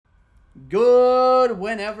Good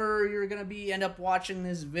whenever you're gonna end up watching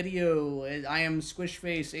this video. I am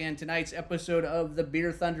Squishface, and tonight's episode of the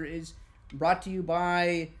Beer Thunder is brought to you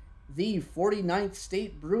by the 49th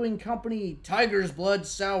State Brewing Company Tiger's Blood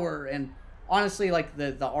Sour. And honestly, like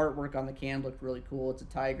the artwork on the can looked really cool. It's a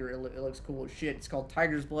tiger. It looks cool as shit. It's called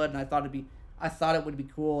Tiger's Blood, and I thought it would be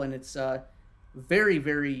cool. And it's very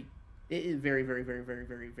very it is very very very very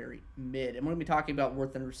very very mid. And we're gonna be talking about War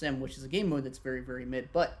Thunder Sim, which is a game mode that's very very mid,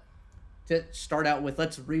 but to start out with,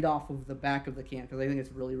 let's read off of the back of the can because I think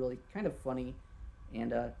it's really, really kind of funny.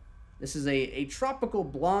 And this is a tropical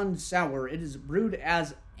blonde sour. It is brewed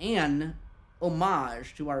as an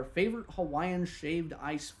homage to our favorite Hawaiian shaved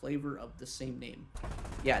ice flavor of the same name.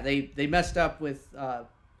 Yeah, they messed up with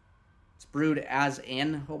it's brewed as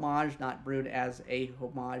an homage, not brewed as a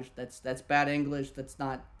homage. That's bad English. That's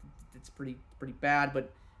not. It's pretty bad.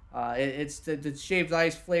 But it's the shaved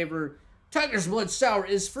ice flavor. Tiger's Blood Sour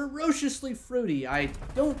is ferociously fruity. I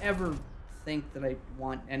don't ever think that I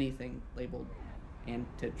want anything labeled and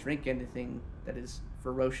to drink anything that is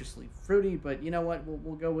ferociously fruity, but you know what?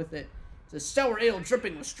 We'll go with it. It's a sour ale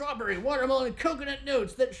dripping with strawberry, watermelon, and coconut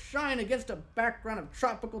notes that shine against a background of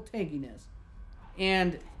tropical tanginess.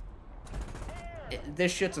 And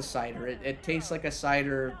this shit's a cider. It tastes like a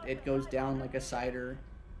cider. It goes down like a cider.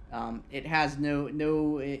 It has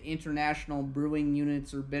no international brewing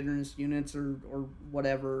units or bitterness units or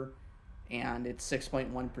whatever, and it's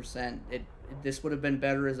 6.1%. This would have been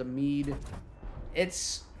better as a mead.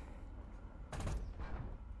 It's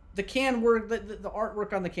the can work. The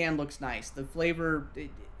artwork on the can looks nice. The flavor,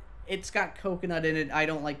 it's got coconut in it. I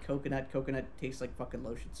don't like coconut. Coconut tastes like fucking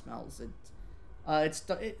lotion smells.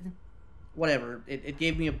 Whatever. It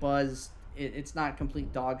gave me a buzz. It's not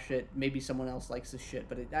complete dog shit. Maybe someone else likes this shit,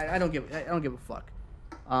 but I don't give a fuck.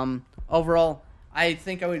 Overall, I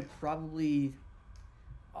think I would probably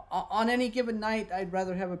on any given night I'd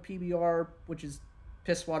rather have a PBR, which is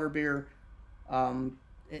piss water beer.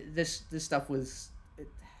 This stuff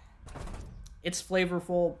it's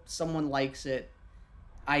flavorful. Someone likes it.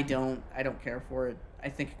 I don't care for it. I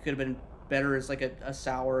think it could have been better as like a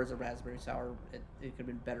sour, as a raspberry sour. It could have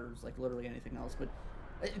been better as like literally anything else, but.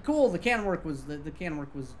 Cool. The can work was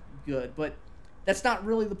good, but that's not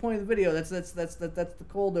really the point of the video. That's the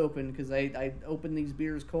cold open because I opened these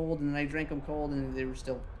beers cold and then I drank them cold and they were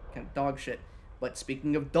still kind of dog shit. But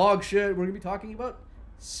speaking of dog shit, we're gonna be talking about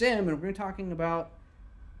Sim, and we're gonna be talking about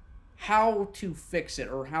how to fix it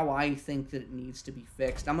or how I think that it needs to be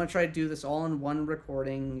fixed. I'm gonna try to do this all in one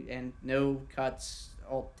recording and no cuts,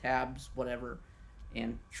 alt tabs, whatever.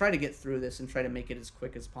 And try to get through this and try to make it as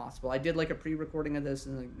quick as possible. I did like a pre-recording of this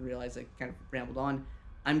and I realized I kind of rambled on.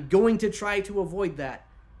 I'm going to try to avoid that.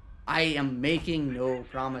 I am making no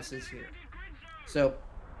promises here. So,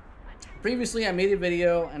 previously I made a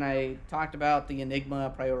video and I talked about the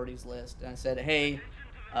Enigma priorities list. And I said, hey,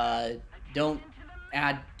 don't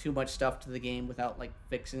add too much stuff to the game without like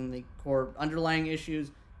fixing the core underlying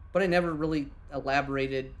issues. But I never really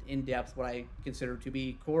elaborated in depth what I consider to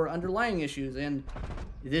be core underlying issues, and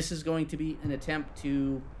this is going to be an attempt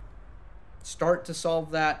to start to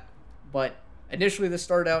solve that. But initially, this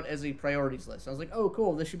started out as a priorities list. I was like, "Oh,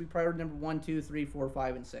 cool! This should be priority number 1, 2, 3, 4,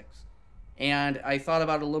 5, and 6." And I thought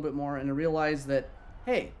about it a little bit more, and I realized that,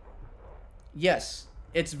 hey, yes,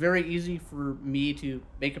 it's very easy for me to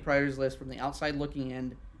make a priorities list from the outside looking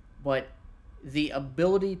in, but the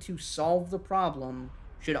ability to solve the problem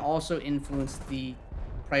should also influence the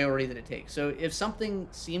priority that it takes. So if something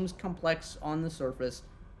seems complex on the surface,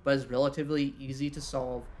 but is relatively easy to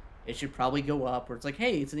solve, it should probably go up, where it's like,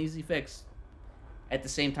 hey, it's an easy fix. At the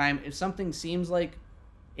same time, if something seems like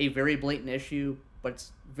a very blatant issue, but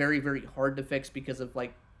it's very, very hard to fix because of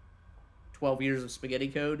like 12 years of spaghetti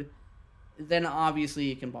code, then obviously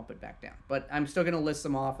you can bump it back down. But I'm still going to list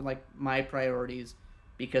them off in like my priorities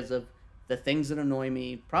because of the things that annoy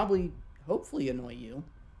me, probably hopefully annoy you,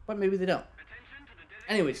 but maybe they don't.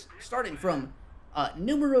 Anyways, starting from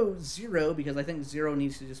numero 0, because I think 0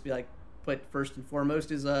 needs to just be like put first and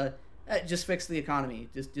foremost, is just fix the economy.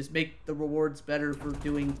 Just make the rewards better for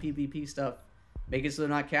doing PvP stuff. Make it so they're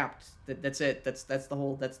not capped. That's it. That's the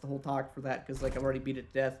whole talk for that, because like I've already beat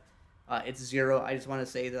it to death. It's 0. I just want to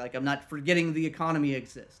say that like I'm not forgetting the economy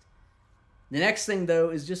exists. The next thing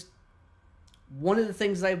though is just one of the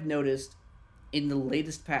things I've noticed in the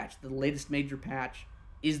latest patch, the latest major patch,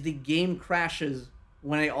 is the game crashes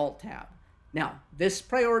when I alt-tab. Now, this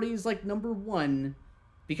priority is like number 1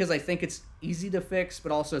 because I think it's easy to fix, but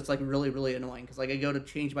also it's like really, really annoying because like I go to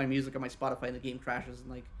change my music on my Spotify and the game crashes and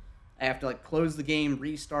like I have to like close the game,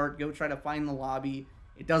 restart, go try to find the lobby.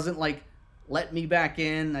 It doesn't like let me back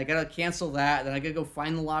in. I gotta cancel that. Then I gotta go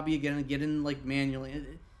find the lobby again and get in like manually.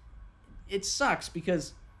 It sucks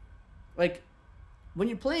because like when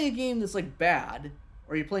you're playing a game that's like bad,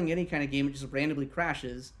 or you're playing any kind of game that just randomly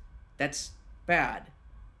crashes, that's bad.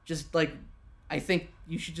 Just like I think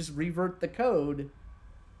you should just revert the code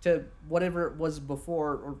to whatever it was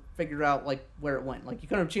before, or figure out like where it went. Like you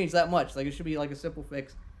couldn't have changed that much. Like it should be like a simple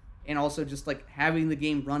fix, and also just like having the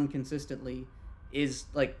game run consistently is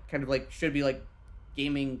like kind of like should be like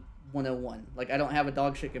gaming 101. Like I don't have a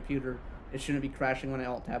dog shit computer. It shouldn't be crashing when I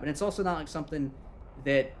alt tab, and it's also not like something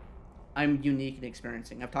that I'm unique in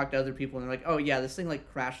experiencing. I've talked to other people and they're like, oh yeah, this thing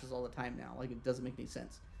like crashes all the time now. Like it doesn't make any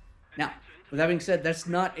sense. Now, with that being said, that's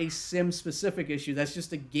not a sim specific issue. That's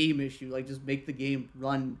just a game issue. Like just make the game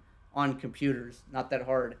run on computers. Not that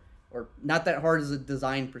hard, or not that hard as a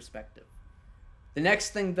design perspective. The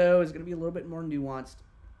next thing though is going to be a little bit more nuanced.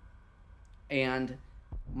 And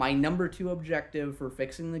my number 2 objective for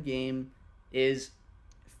fixing the game is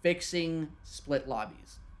fixing split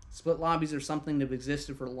lobbies. Split lobbies are something that have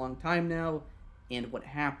existed for a long time now, and what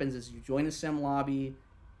happens is you join a sim lobby,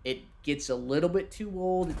 it gets a little bit too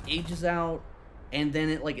old, it ages out, and then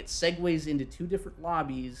it segues into 2 different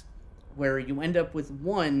lobbies where you end up with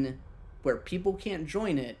one where people can't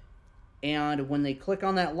join it, and when they click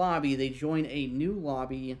on that lobby, they join a new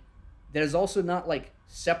lobby that is also not like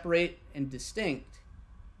separate and distinct,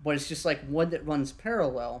 but it's just like one that runs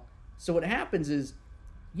parallel. So what happens is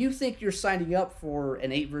you think you're signing up for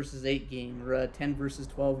an 8 versus 8 game or a 10 versus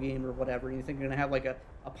 12 game or whatever, and you think you're going to have like a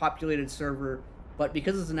populated server, but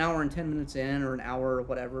because it's an hour and 10 minutes in, or an hour or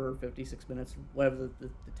whatever, or 56 minutes, whatever the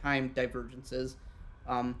time divergence is,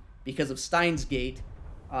 because of Steins Gate,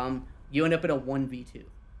 you end up in a 1v2.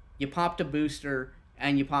 You popped a booster,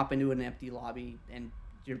 and you pop into an empty lobby, and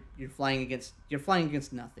you're flying against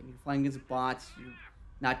nothing. You're flying against bots. You're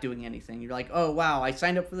not doing anything. You're like, oh wow, I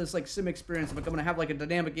signed up for this like sim experience, but I'm gonna have like a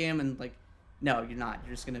dynamic game, and like, no, you're not.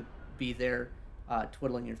 You're just gonna be there,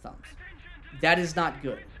 twiddling your thumbs. That is not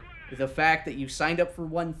good. The fact that you signed up for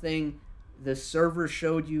one thing, the server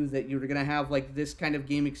showed you that you were gonna have like this kind of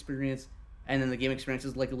game experience, and then the game experience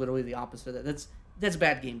is like literally the opposite of that. That's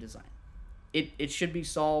bad game design. It should be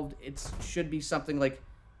solved. It should be something like,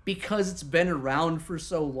 because it's been around for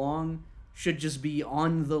so long, should just be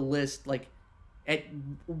on the list, like at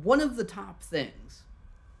one of the top things.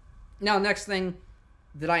 Now, next thing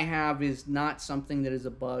that I have is not something that is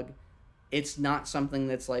a bug. It's not something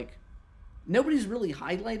that's like, nobody's really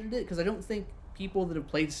highlighted it, because I don't think people that have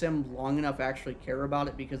played Sim long enough actually care about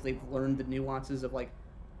it, because they've learned the nuances of like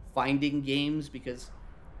finding games, because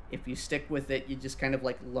if you stick with it, you just kind of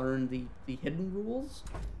like learn the hidden rules.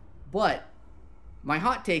 But my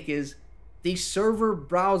hot take is the server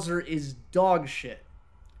browser is dog shit.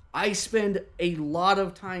 I spend a lot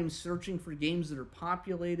of time searching for games that are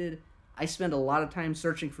populated. I spend a lot of time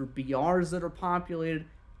searching for BRs that are populated.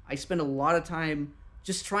 I spend a lot of time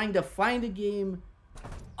just trying to find a game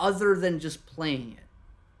other than just playing it.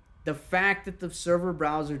 The fact that the server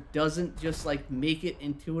browser doesn't just like make it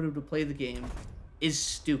intuitive to play the game is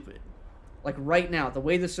stupid. Like right now, the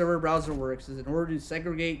way the server browser works is, in order to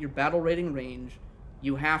segregate your battle rating range,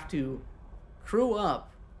 you have to crew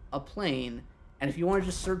up a plane, and if you want to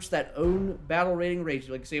just search that own battle rating range,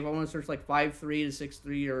 like say if I want to search like 5.3 to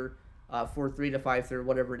 6.3 or 4.3 to 5.3 or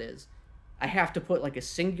whatever it is, I have to put like a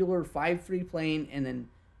singular 5.3 plane, and then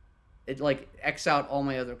it like X out all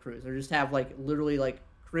my other crews, or just have like literally like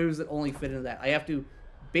crews that only fit into that. I have to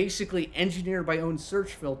basically engineer my own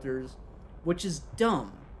search filters, which is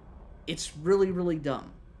dumb. It's really, really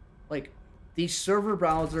dumb. Like, the server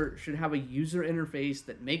browser should have a user interface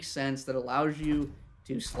that makes sense, that allows you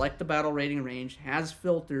to select the battle rating range, has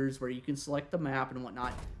filters where you can select the map and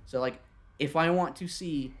whatnot. So, like, if I want to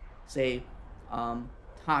see, say,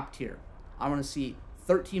 top tier, I want to see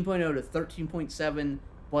 13.0 to 13.7,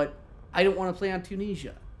 but I don't want to play on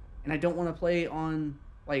Tunisia, and I don't want to play on,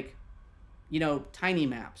 like, you know, tiny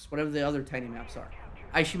maps, whatever the other tiny maps are.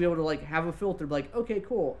 I should be able to like have a filter, like, okay,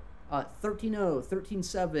 cool, 13.0,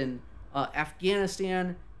 13.7,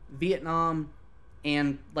 Afghanistan, Vietnam,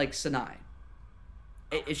 and like Sinai.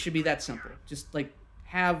 It should be that simple. Just like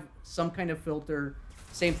have some kind of filter.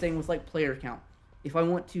 Same thing with like player count. If I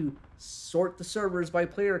want to sort the servers by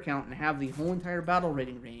player count and have the whole entire battle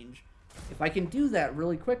rating range, if I can do that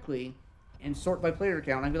really quickly and sort by player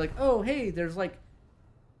count, I'd be like, oh hey, there's like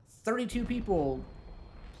 32 people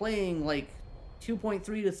playing like 2.3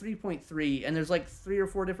 to 3.3, and there's like 3 or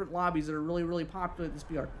 4 different lobbies that are really, really popular at this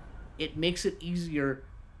BR. It makes it easier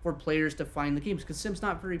for players to find the games, because Sim's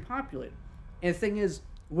not very populated. And the thing is,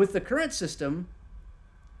 with the current system,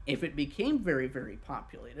 if it became very, very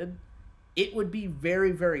populated, it would be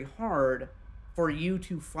very, very hard for you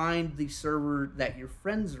to find the server that your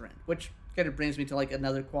friends are in, which kind of brings me to like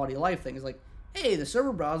another quality of life thing. Is like, hey, the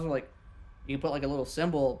server browser, like, you can put like a little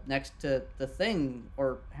symbol next to the thing,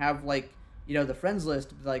 or have like, you know, the friends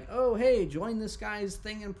list, like, oh, hey, join this guy's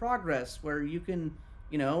thing in progress, where you can,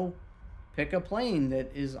 you know, pick a plane that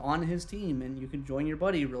is on his team and you can join your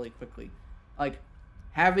buddy really quickly. Like,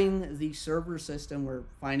 having the server system where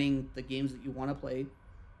finding the games that you want to play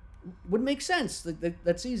would make sense.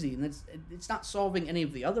 That's easy, and it's not solving any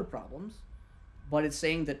of the other problems, but it's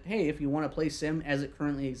saying that, hey, if you want to play Sim as it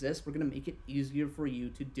currently exists, we're going to make it easier for you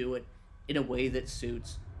to do it in a way that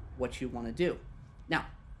suits what you want to do. Now,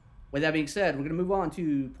 with that being said, we're going to move on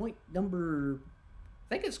to point number,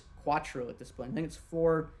 I think it's Quattro at this point. I think it's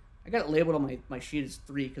 4. I got it labeled on my sheet as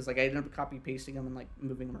 3 because like I ended up copy pasting them and like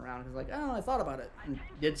moving them around. Because like, oh, I thought about it and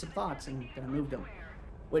did some thoughts and then I moved them.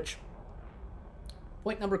 Which,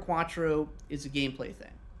 point number Quattro is a gameplay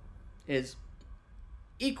thing. Is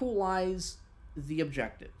equalize the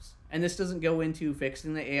objectives. And this doesn't go into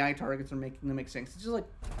fixing the AI targets or making them make sense. It's just like,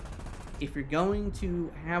 if you're going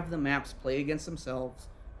to have the maps play against themselves,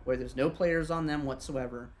 where there's no players on them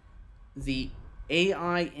whatsoever, the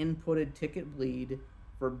AI inputted ticket bleed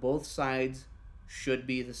for both sides should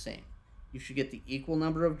be the same. You should get the equal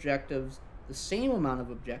number of objectives, the same amount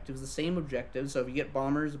of objectives, the same objectives. So if you get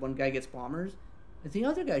bombers, one guy gets bombers, and the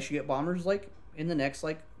other guy should get bombers, like in the next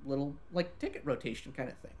like little like ticket rotation kind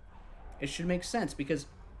of thing. It should make sense, because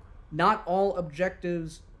not all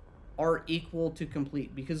objectives are equal to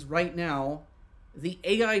complete, because right now the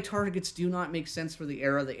AI targets do not make sense for the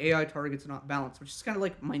era. The AI targets are not balanced, which is kind of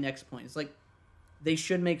like my next point. It's like, they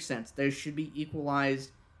should make sense. They should be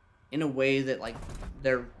equalized in a way that like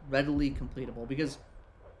they're readily completable, because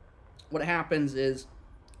what happens is,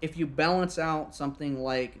 if you balance out something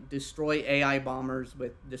like destroy AI bombers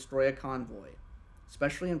with destroy a convoy,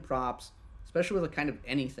 especially in props, especially with a kind of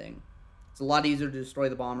anything, it's a lot easier to destroy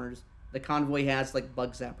the bombers. The convoy has like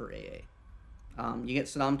bug zapper AA. You get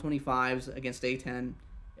Saddam 25s against A10.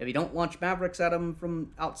 If you don't launch Mavericks at them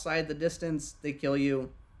from outside the distance, they kill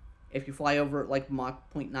you. If you fly over at like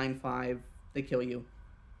Mach 0.95, they kill you.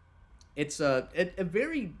 It's a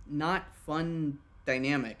very not fun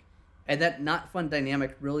dynamic. And that not fun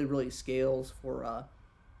dynamic really, really scales for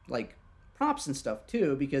like props and stuff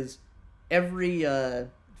too, because every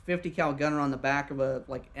 50 cal gunner on the back of a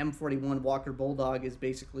like M41 Walker Bulldog is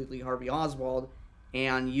basically Lee Harvey Oswald,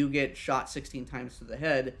 and you get shot 16 times to the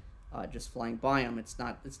head just flying by them. It's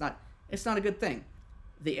not a good thing.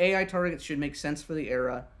 The AI targets should make sense for the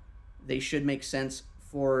era. They should make sense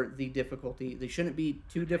for the difficulty. They shouldn't be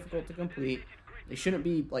too difficult to complete. They shouldn't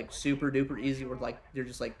be like super duper easy where like they're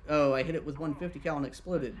just like, oh, I hit it with 150 cal and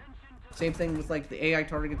exploded. Same thing with like the AI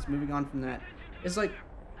targets. Moving on from that, it's like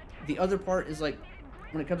the other part is like,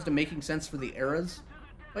 when it comes to making sense for the eras,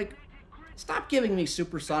 like, stop giving me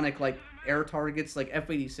supersonic like air targets like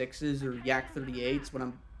F-86s or Yak-38s when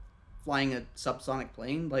I'm flying a subsonic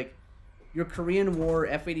plane. Like, your Korean War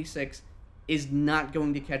F-86 is not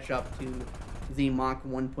going to catch up to the Mach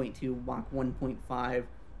 1.2, Mach 1.5,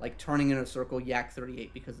 like turning in a circle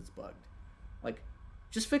Yak-38 because it's bugged. Like,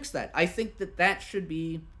 just fix that. I think that should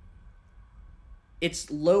be,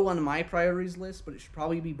 it's low on my priorities list, but it should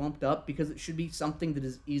probably be bumped up, because it should be something that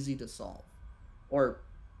is easy to solve. Or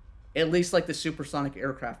at least like the supersonic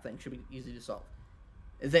aircraft thing should be easy to solve.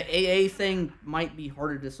 The AA thing might be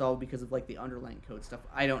harder to solve because of like the underlying code stuff.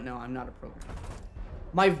 I don't know. I'm not a programmer.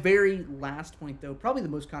 My very last point, though, probably the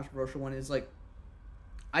most controversial one, is like,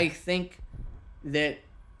 I think that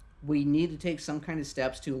we need to take some kind of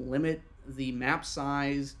steps to limit the map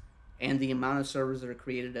size and the amount of servers that are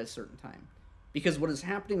created at a certain time. Because what is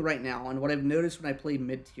happening right now, and what I've noticed when I play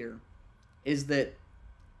mid-tier, is that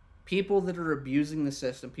people that are abusing the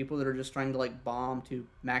system, people that are just trying to like bomb to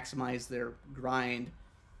maximize their grind,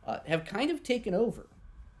 have kind of taken over.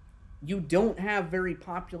 You don't have very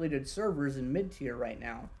populated servers in mid-tier right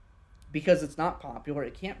now, because it's not popular,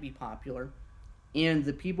 it can't be popular, and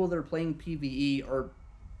the people that are playing PvE are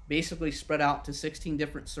basically spread out to 16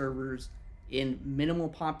 different servers in minimal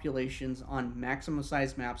populations on maximum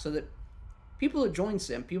size maps, so that people that join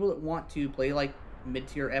Sim, people that want to play like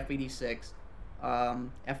mid-tier F-86,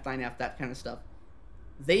 F9F, that kind of stuff,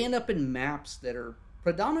 they end up in maps that are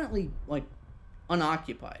predominantly like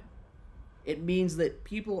unoccupied. It means that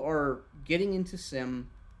people are getting into Sim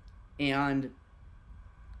and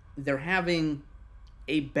they're having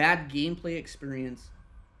a bad gameplay experience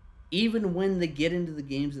even when they get into the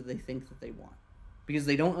games that they think that they want, because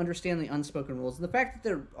they don't understand the unspoken rules. And the fact that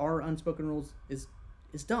there are unspoken rules is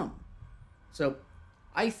dumb. So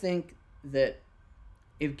I think that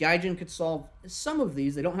if Gaijin could solve some of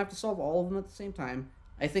these, they don't have to solve all of them at the same time.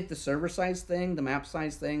 I think the server size thing, the map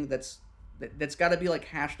size thing, that's got to be like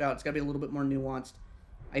hashed out. It's got to be a little bit more nuanced.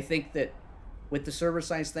 I think that with the server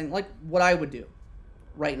size thing, like what I would do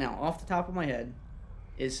right now, off the top of my head,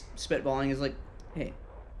 is spitballing is like, hey,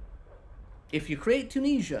 if you create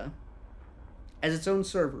Tunisia as its own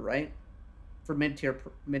server, right, for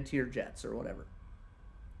mid-tier jets or whatever,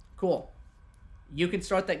 cool. You can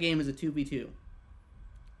start that game as a 2v2.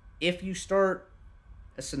 If you start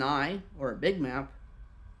a Sinai or a big map,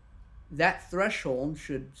 that threshold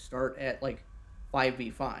should start at like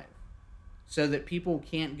 5v5, so that people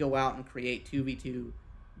can't go out and create 2v2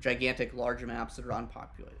 gigantic large maps that are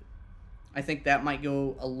unpopulated. I think that might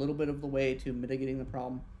go a little bit of the way to mitigating the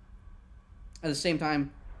problem. At the same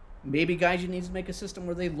time, maybe Gaijin needs to make a system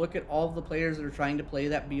where they look at all of the players that are trying to play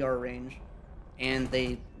that BR range, and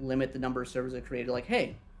they limit the number of servers they created. Like,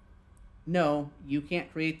 hey, no, you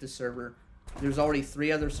can't create this server. There's already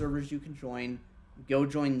 3 other servers you can join. Go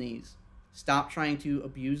join these. Stop trying to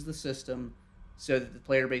abuse the system so that the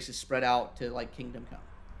player base is spread out to, like, Kingdom Come.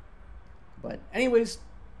 But anyways,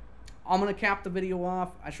 I'm going to cap the video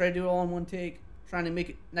off. I try to do it all in one take, trying to make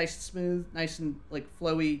it nice and smooth, nice and, like,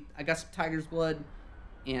 flowy. I got some tiger's blood,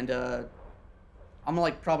 and I'm,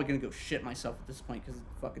 like, probably going to go shit myself at this point because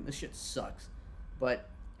fucking this shit sucks. But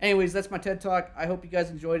anyways, that's my TED Talk. I hope you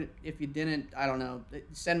guys enjoyed it. If you didn't, I don't know.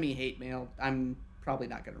 Send me hate mail. I'm probably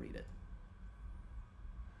not going to read it.